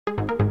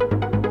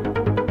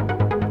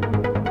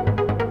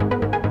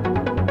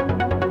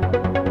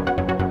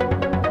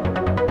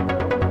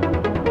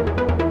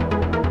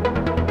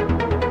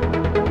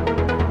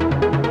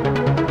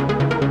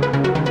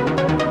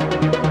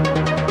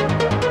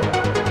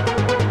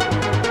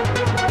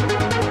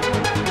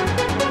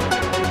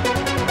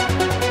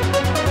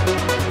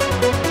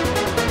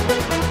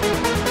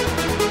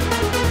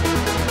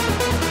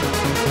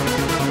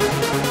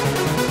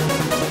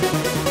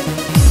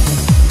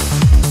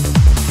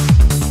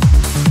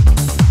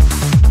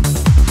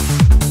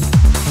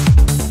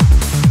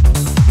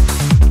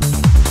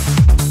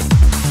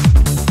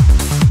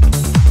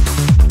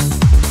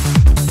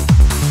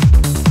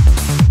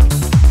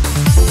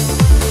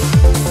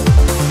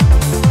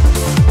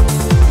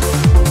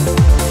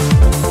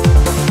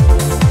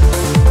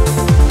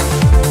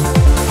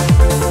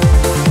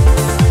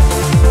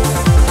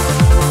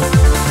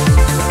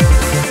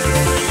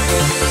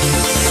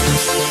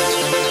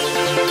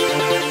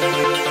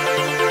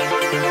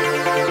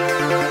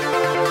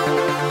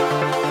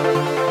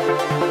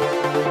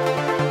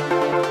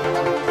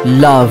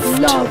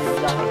Loved,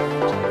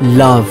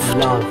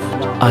 loved,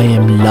 I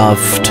am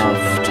loved.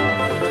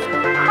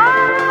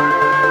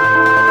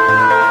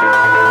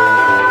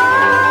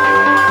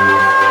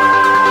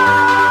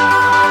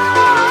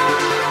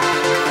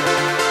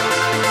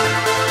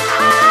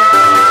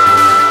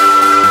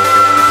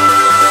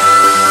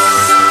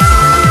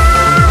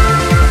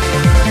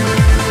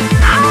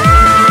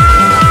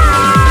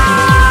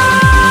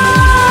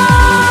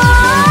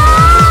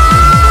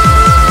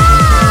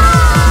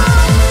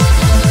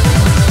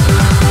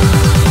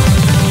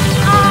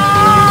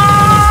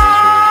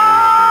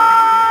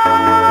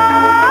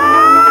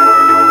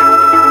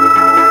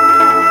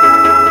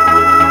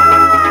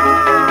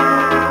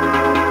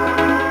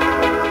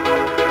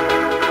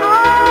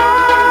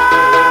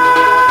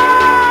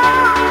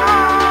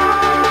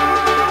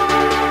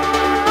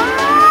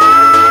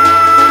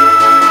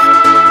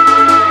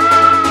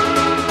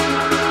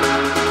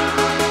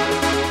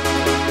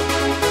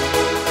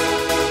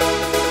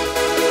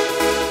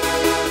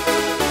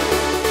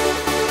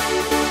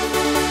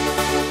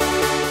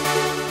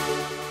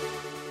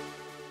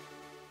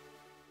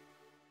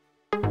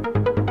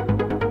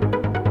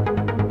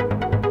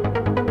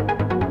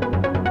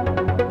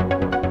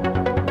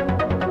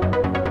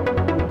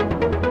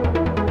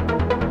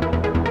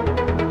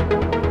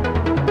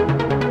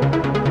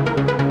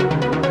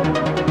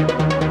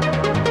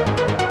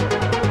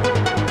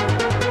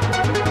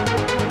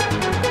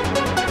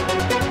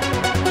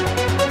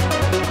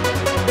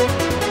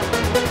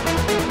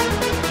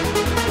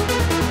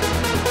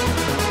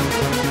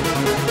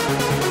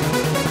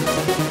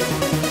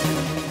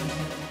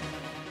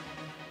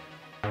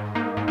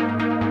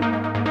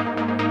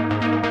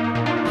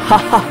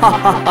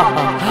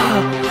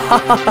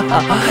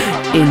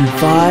 In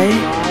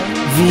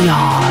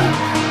VR.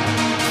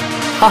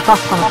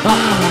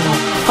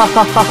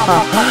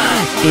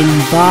 In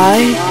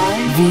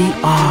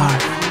VR.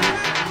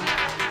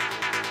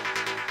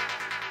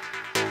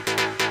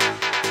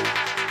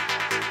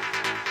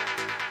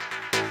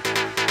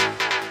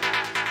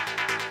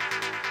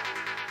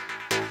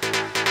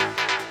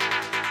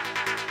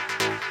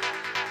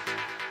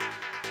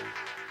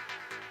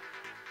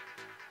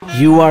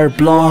 You are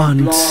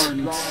blonde.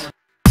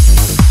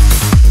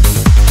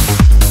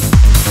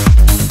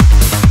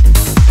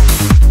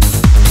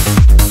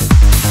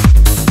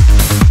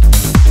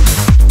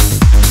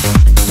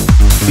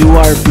 You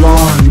are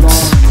blonde,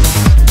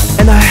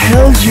 and I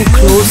held you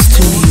close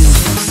to me,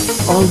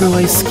 although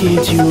I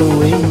scared you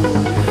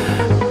away.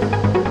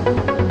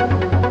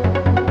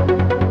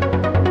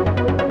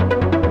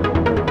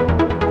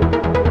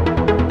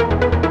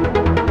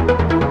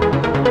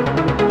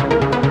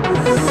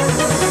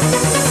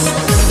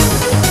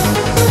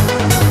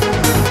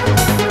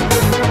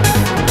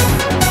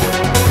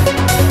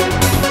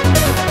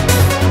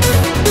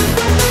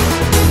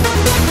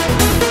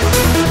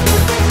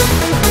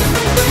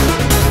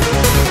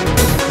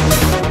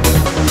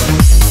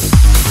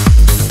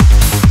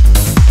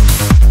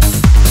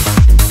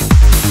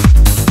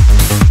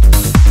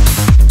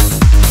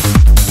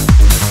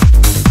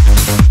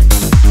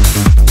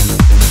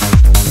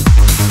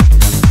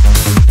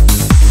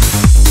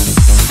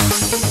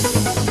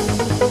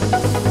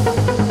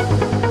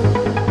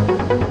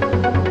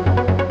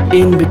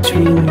 In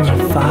between your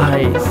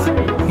thighs,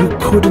 you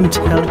couldn't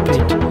help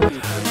it,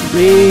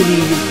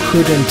 really you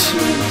couldn't.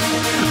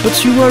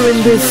 But you were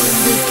in this,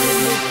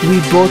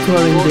 we both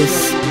were in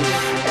this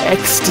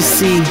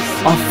ecstasy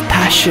of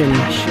passion.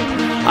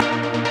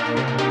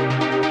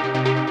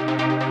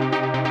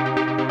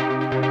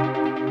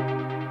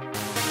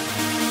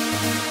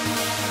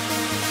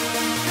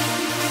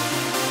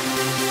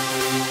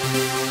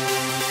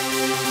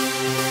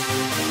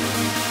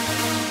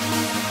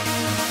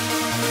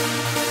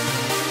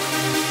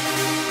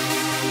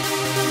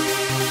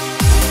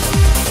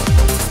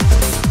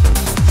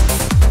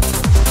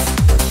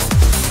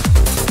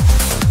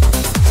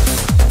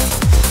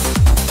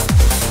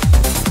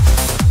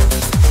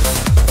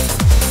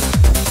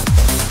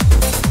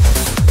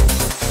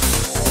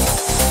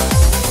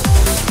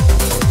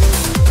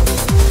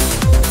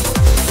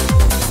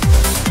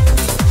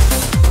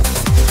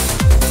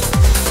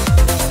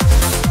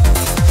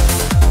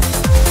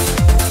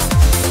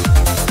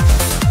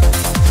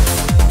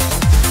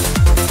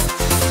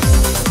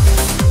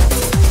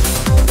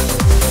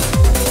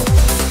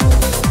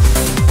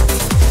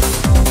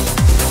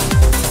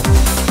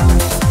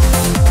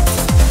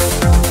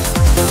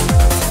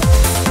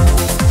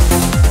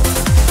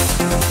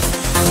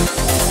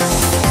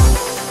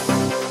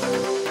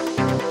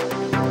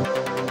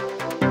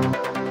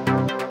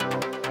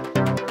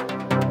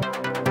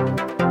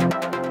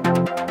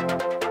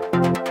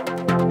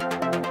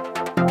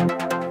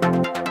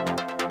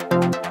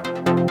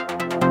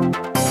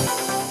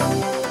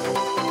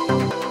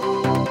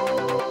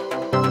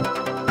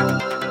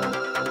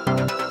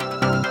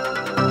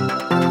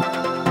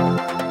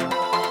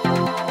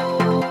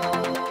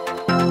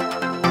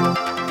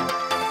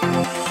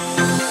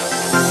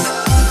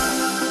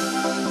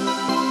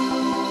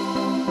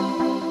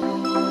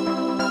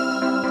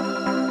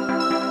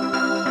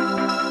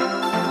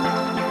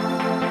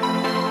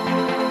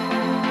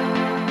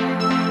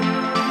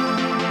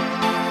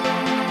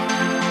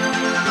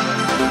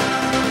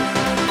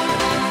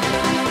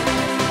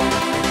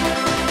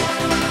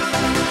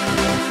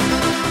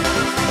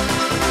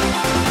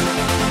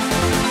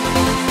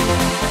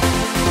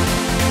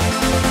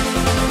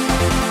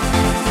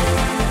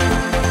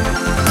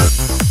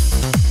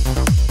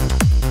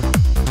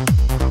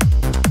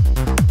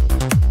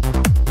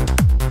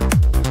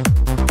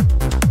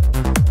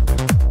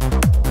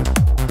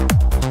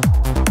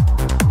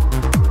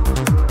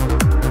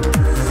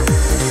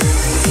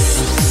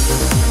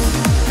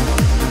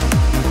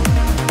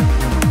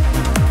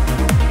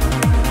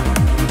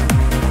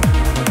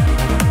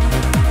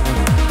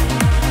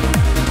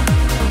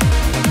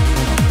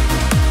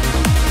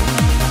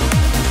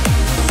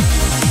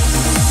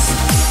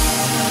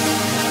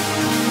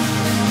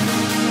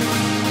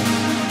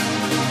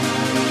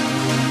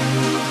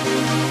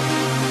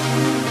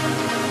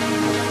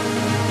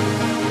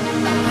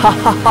 In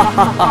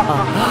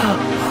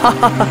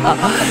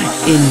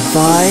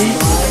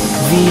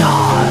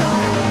VR.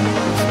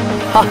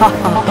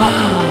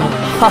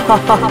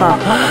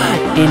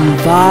 In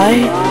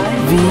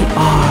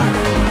VR.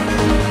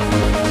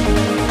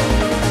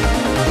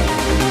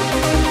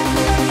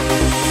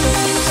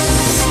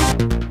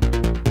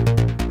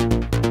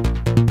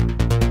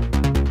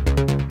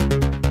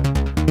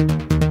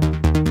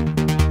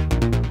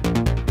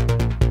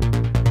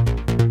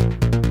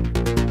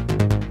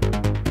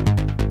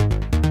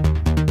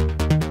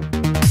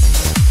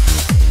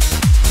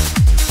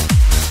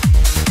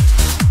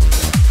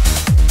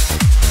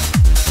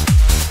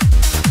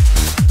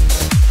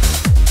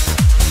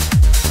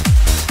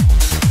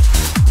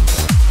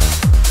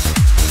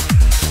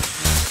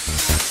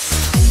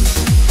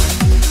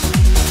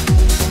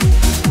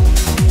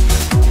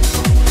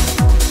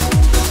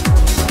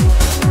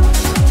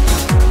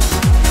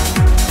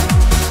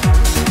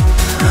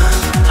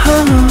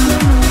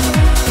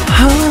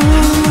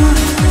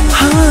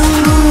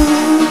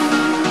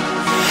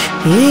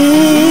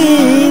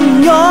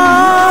 In your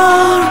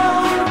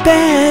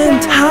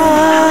penthouse,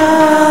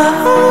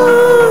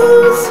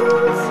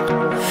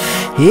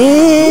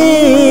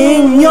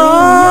 in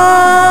your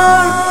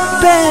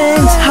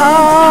penthouse,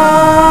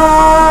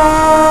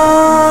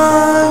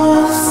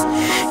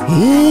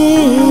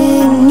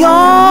 in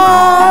your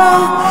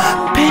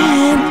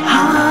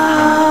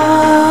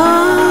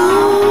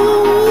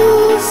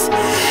penthouse,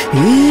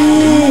 in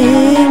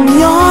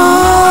your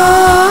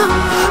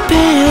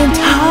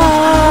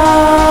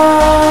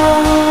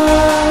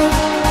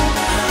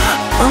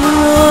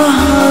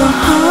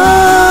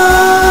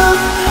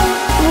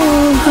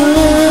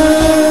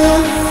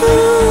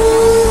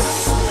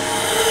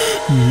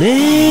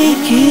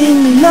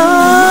making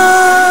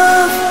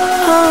love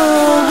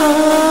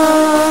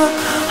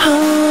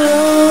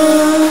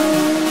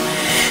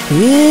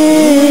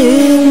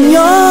in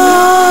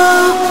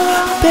your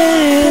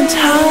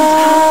penthouse.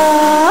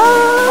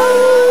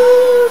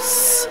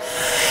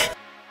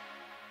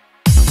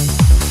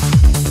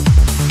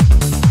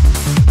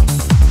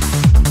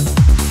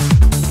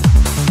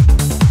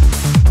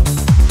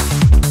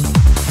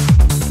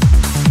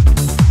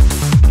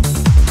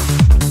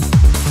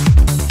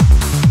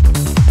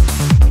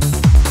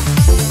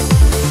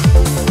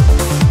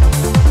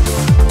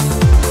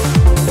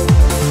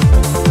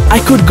 I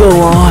could go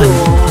on,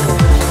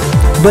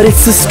 but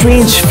it's a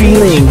strange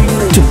feeling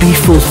to be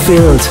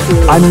fulfilled.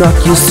 I'm not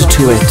used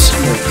to it,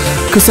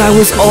 'cause I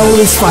was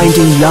always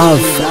finding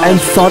love and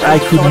thought I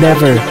could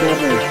never,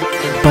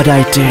 but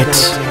I did.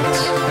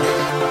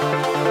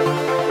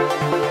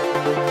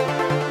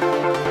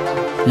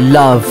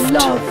 Loved,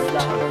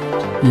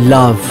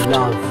 loved,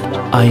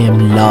 I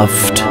am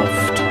loved.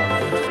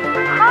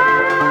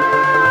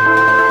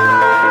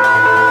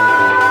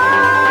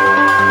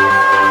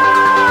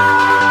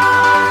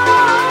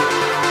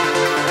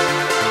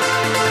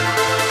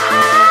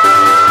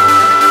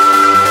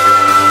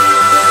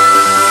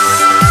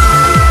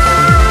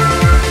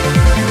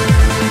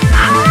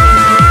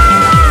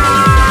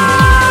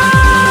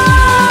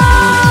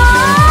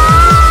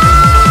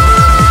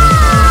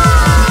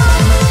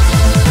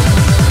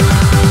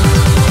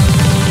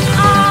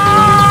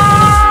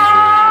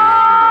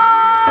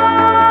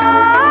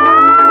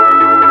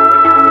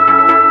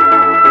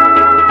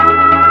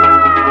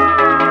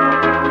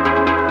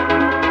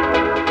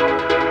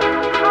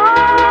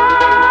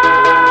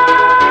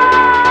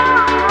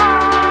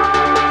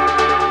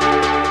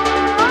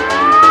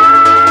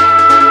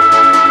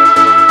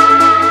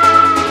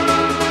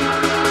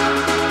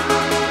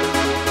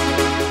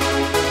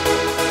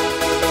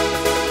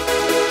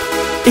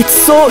 It's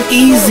so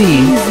easy,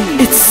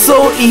 it's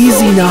so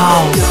easy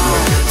now,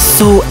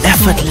 so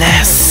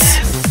effortless.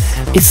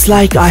 It's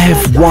like I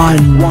have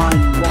won.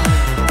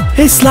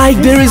 It's like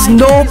there is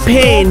no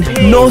pain,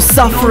 no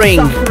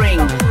suffering.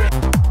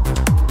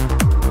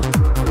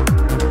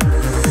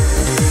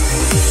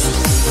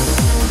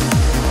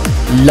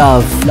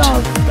 Loved,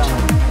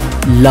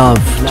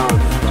 loved,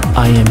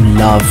 I am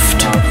loved.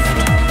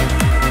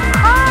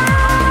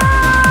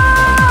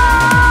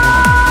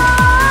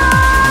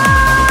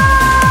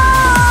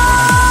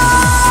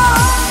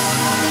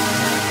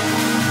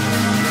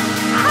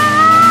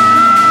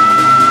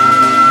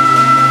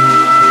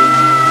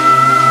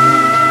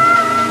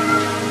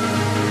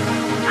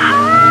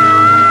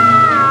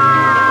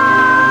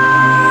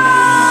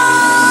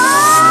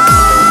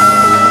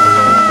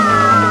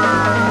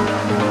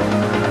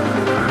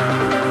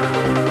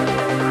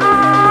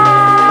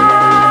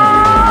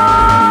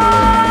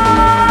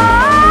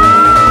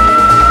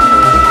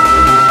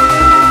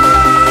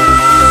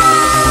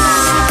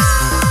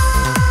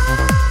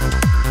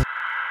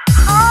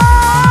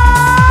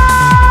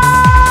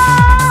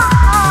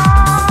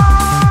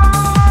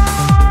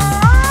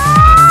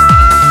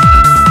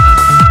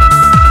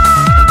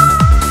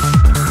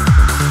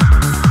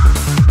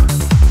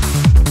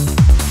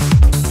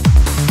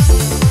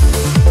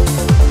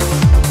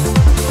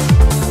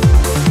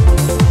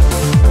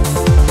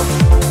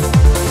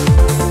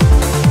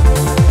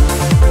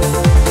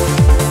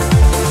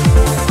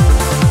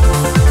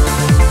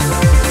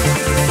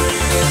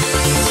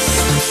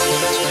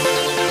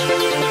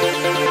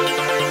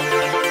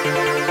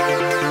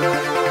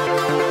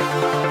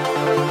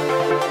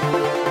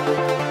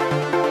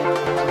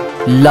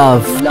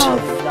 Loved,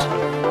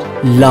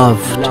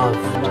 loved,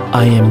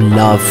 I am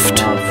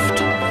loved.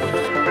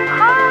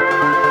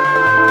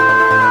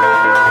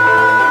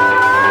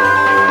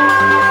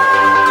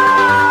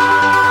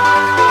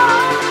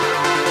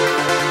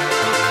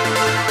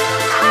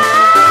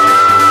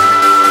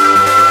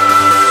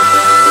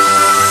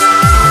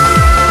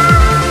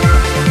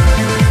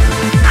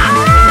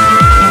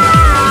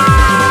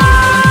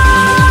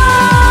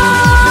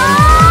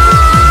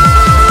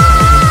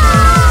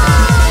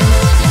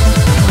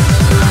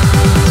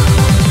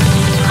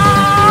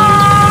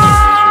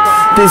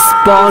 This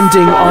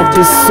bonding of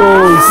the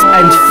souls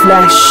and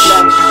flesh,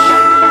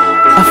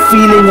 a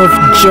feeling of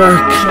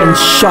jerk and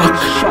shock,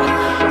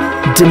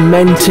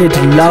 demented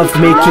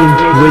love-making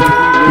with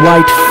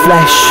white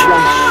flesh.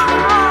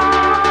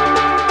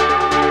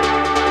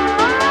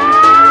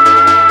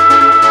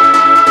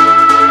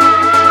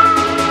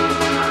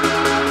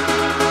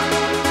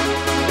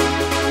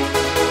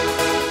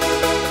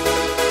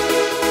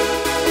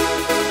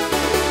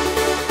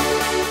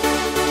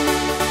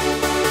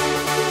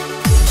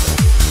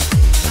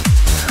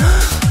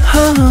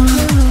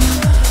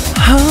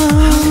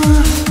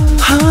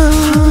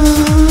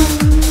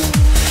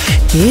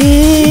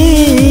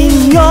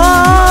 In your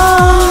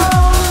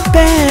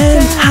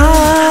penthouse,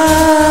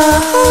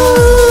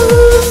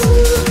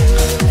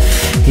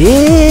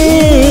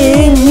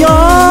 in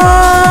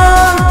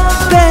your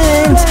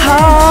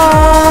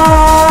penthouse,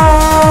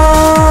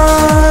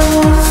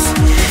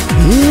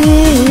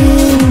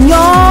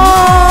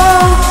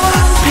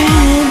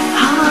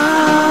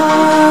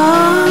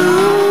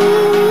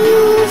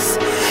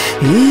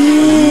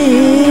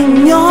 in your penthouse,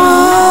 in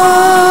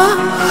your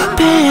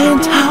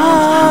penthouse.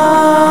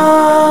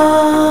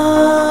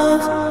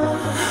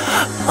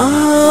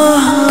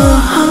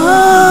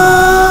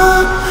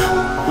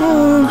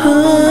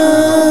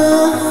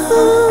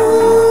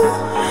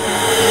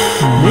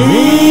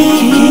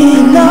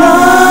 Making love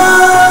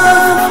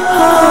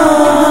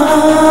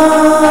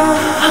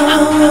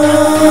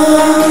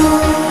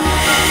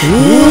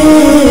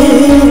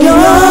in your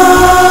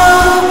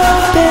penthouse.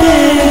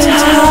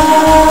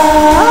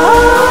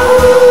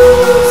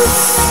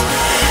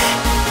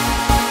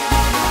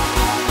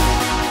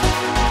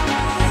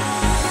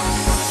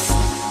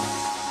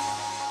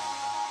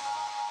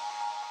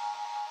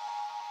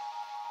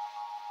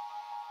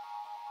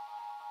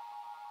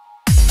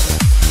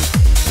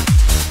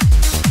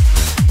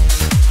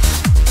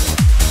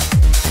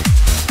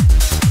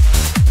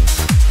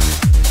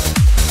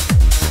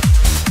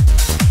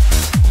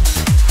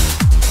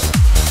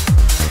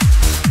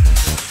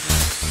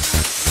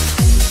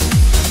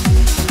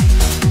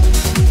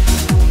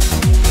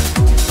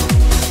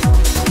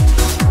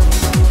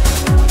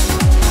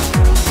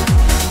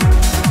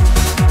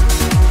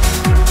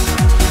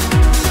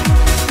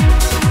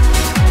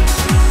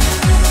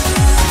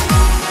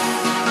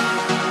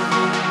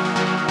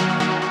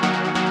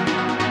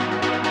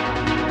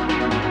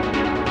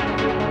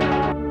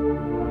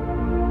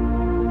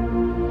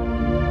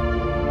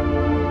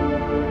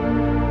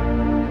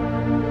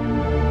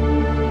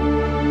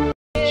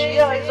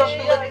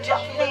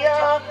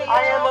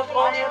 I am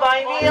afforded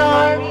by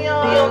VR,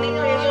 the only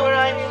place where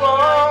I'm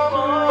from.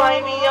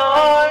 By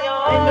VR,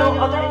 I know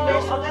other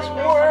place of this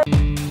world.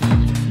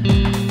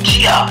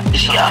 Gia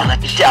is not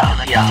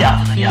Philadelphia.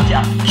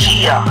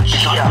 Gia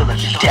is not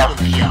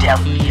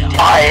Philadelphia.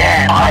 I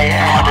am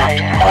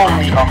product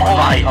only of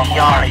my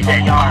VR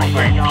event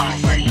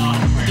PC.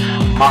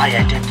 My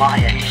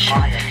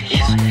identification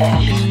is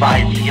only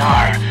by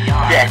VR.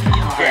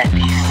 Vancouver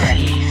PC.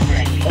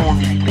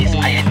 Only place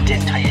I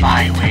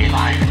identify with,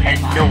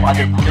 and no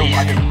other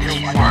place in this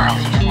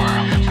world.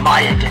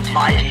 My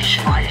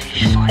identification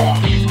is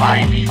only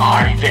by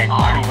VR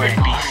Vancouver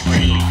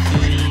BC.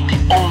 The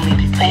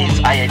only place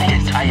I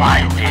identify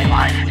with,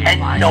 and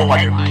no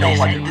other place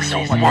in this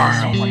world.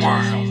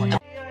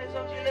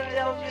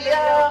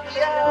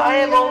 I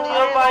am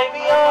only by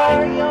VR,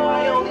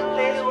 the only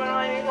place where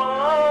I'm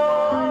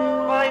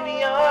from. By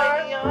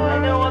VR,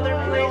 and no other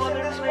place in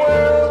this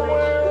world.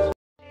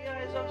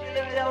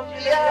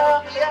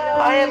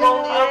 I am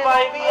only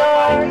by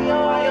VR,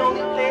 the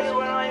only place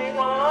where I'm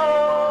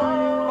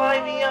from. By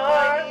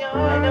VR, I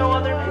know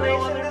other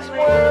place in this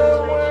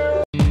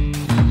world.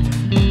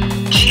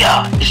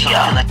 Gia is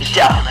not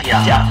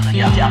Philadelphia.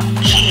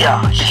 Gia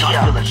is not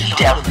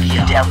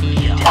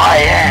Philadelphia. I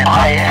am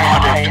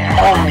product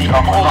only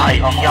of my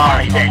VR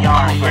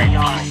Vancouver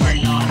BC.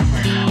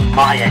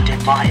 My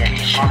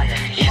identification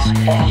is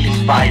only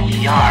by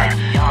VR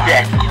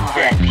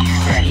Vancouver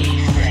BC.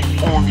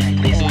 Only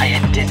place I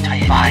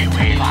identify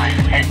with,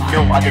 and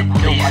no other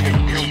place in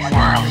this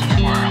world.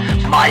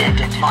 My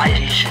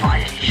identification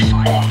is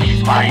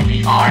only by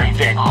VR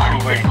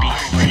Vancouver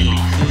BC.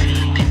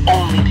 The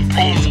only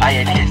place I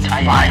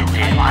identify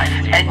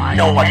with, and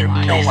no other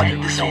place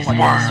in this world.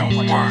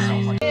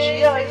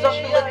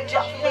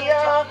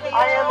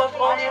 I am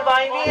afforded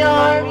by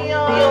VR, the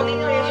only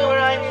place where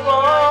I'm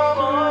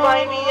from.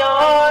 By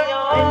VR,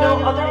 I know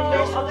other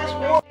place of this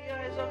world.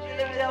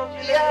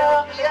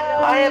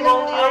 I am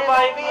only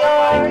by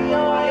VR, the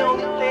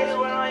only place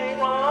where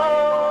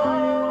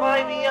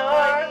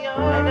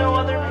no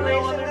other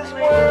place in this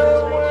world.